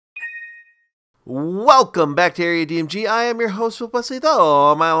Welcome back to Area DMG. I am your host, Phil Wesley,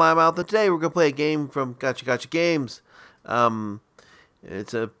 though. I'm out today. We're going to play a game from Gotcha Games.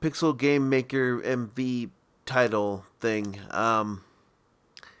 It's a Pixel Game Maker MV title thing.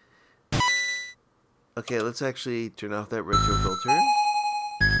 Okay, let's actually turn off that retro filter.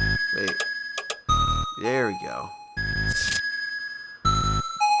 Wait. There we go.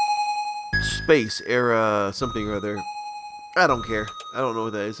 Space era something or other. I don't care. I don't know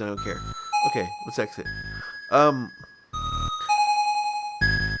what that is. I don't care. Okay, let's exit.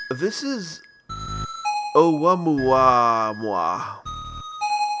 This is Oumuamua.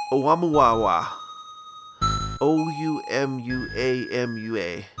 Oumuamua.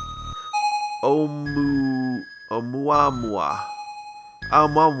 Oumuamua. Oumuamua.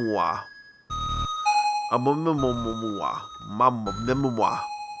 Oumuamua. Oumuamua.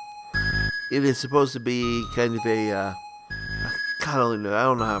 It is supposed to be kind of a I don't know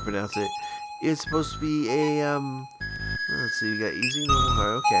how to pronounce it. It's supposed to be a let's see, we got easy, normal,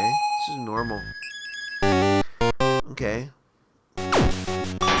 hard. Okay, this is normal. Okay.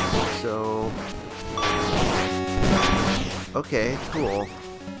 So okay, cool.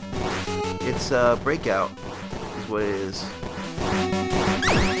 It's Breakout is what it is.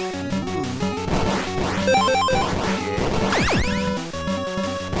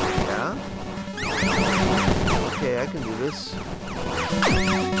 Yeah. Okay, I can do this.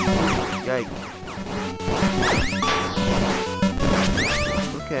 Yike.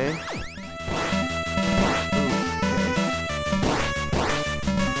 Okay.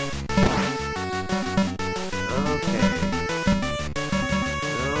 Okay.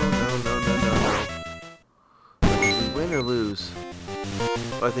 No. Did we win or lose?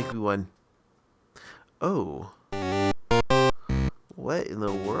 Oh, I think we won. Oh. What in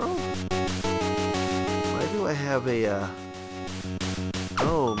the world? Why do I have a,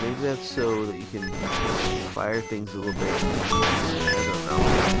 oh, maybe that's so that you can fire things a little bit. I don't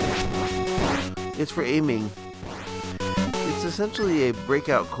know. It's for aiming. It's essentially a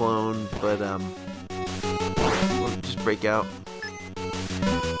Breakout clone, but, or just Breakout.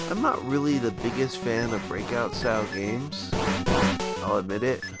 I'm not really the biggest fan of Breakout style games. I'll admit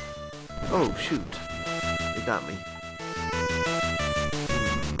it. Oh, shoot. They got me.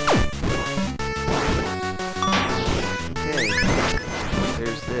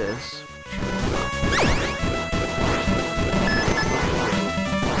 There's this.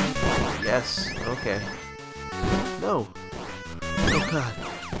 Yes. Okay. No. Oh god.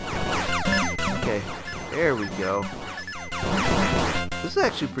 Okay. There we go. This is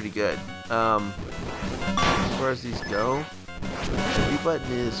actually pretty good. As far as these go, the B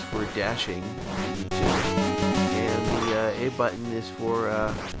button is for dashing, and the A button is for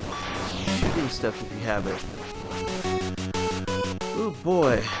shooting stuff if you have it. Oh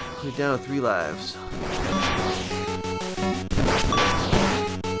boy, we're down to 3 lives.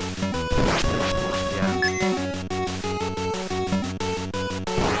 Yeah.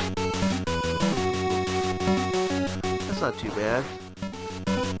 That's not too bad.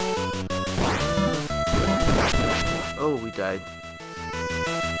 Oh, we died.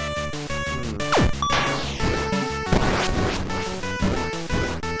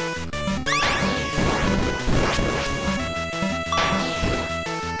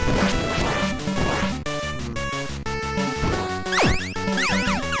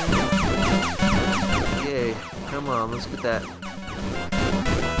 Come on, let's get that.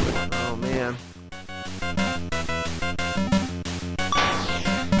 Oh man.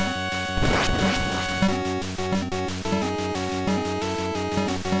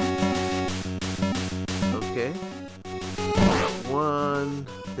 Okay. Got one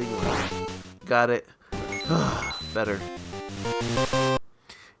thing left. Got it. Better.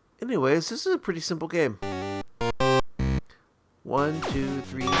 Anyways, this is a pretty simple game. 1, 2,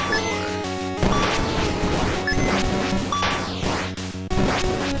 3, 4.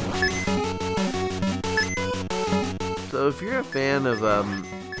 So if you're a fan of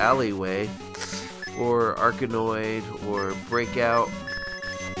Alleyway or Arkanoid or Breakout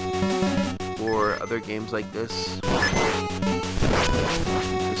or other games like this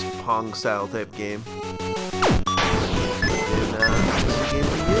Pong style type game, then this is a game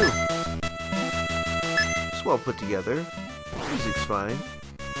for you. It's well put together. Music's fine.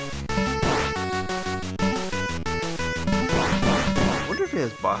 I wonder if it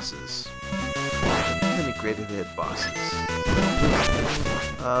has bosses. It'd be great if it had bosses.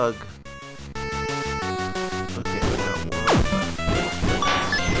 Ugh. Okay, I got one.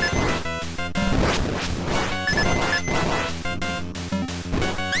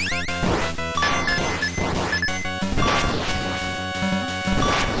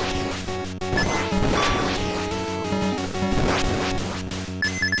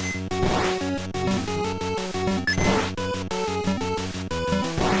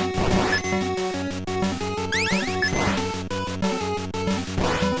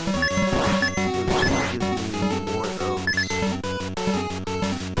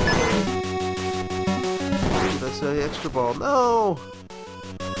 extra ball. No!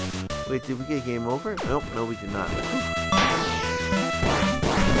 Wait, did we get game over? Nope, no we did not.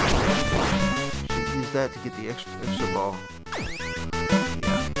 Should use that to get the extra ball.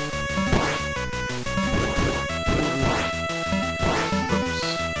 Yeah. Oops.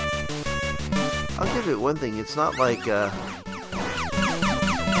 I'll give it one thing, it's not like I'll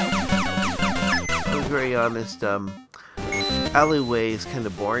be very honest, alleyway is kind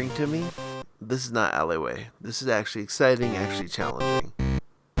of boring to me. This is not alleyway. This is actually exciting, actually challenging.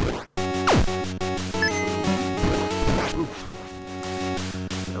 Oof.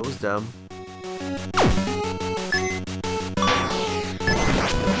 That was dumb.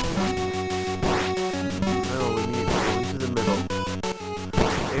 No, we need to go into the middle.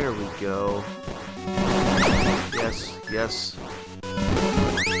 There we go. Yes, yes.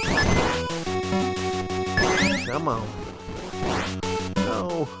 Come on.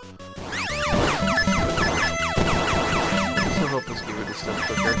 No. This will help us get rid of stuff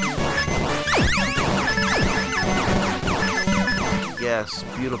quicker. Yes,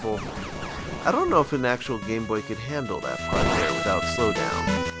 beautiful. I don't know if an actual Game Boy could handle that part there without slowdown.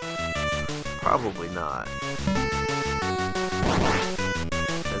 Probably not.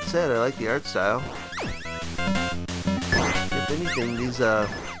 That said, I like the art style. If anything, these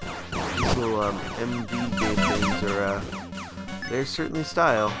little MD game things are they're certainly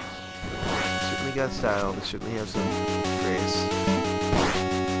style. They certainly got style. They certainly have some grace.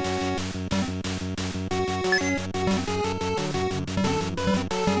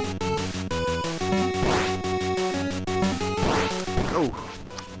 Oh,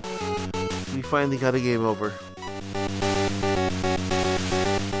 we finally got a game over.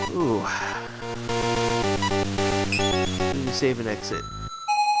 Ooh. Let me save and exit.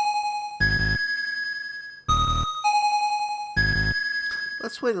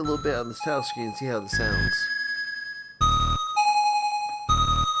 Let's wait a little bit on this title screen and see how this sounds.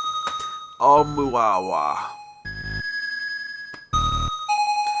 Oumuamua.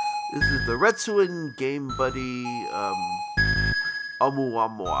 This is the Retsuin Game Buddy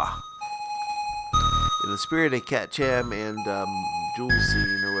Oumuamua. In the spirit of Catcham and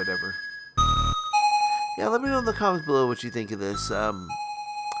Julesine or whatever. Yeah, let me know in the comments below what you think of this. I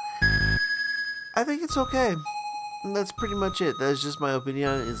think it's okay. And that's pretty much it. That's just my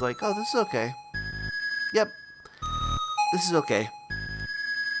opinion. It's like, oh, this is okay. Yep. This is okay.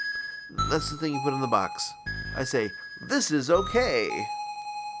 That's the thing you put in the box. I say, this is okay.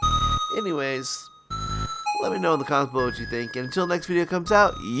 Anyways, let me know in the comments below what you think. And until next video comes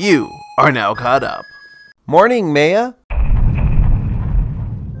out, you are now caught up. Morning, Maya.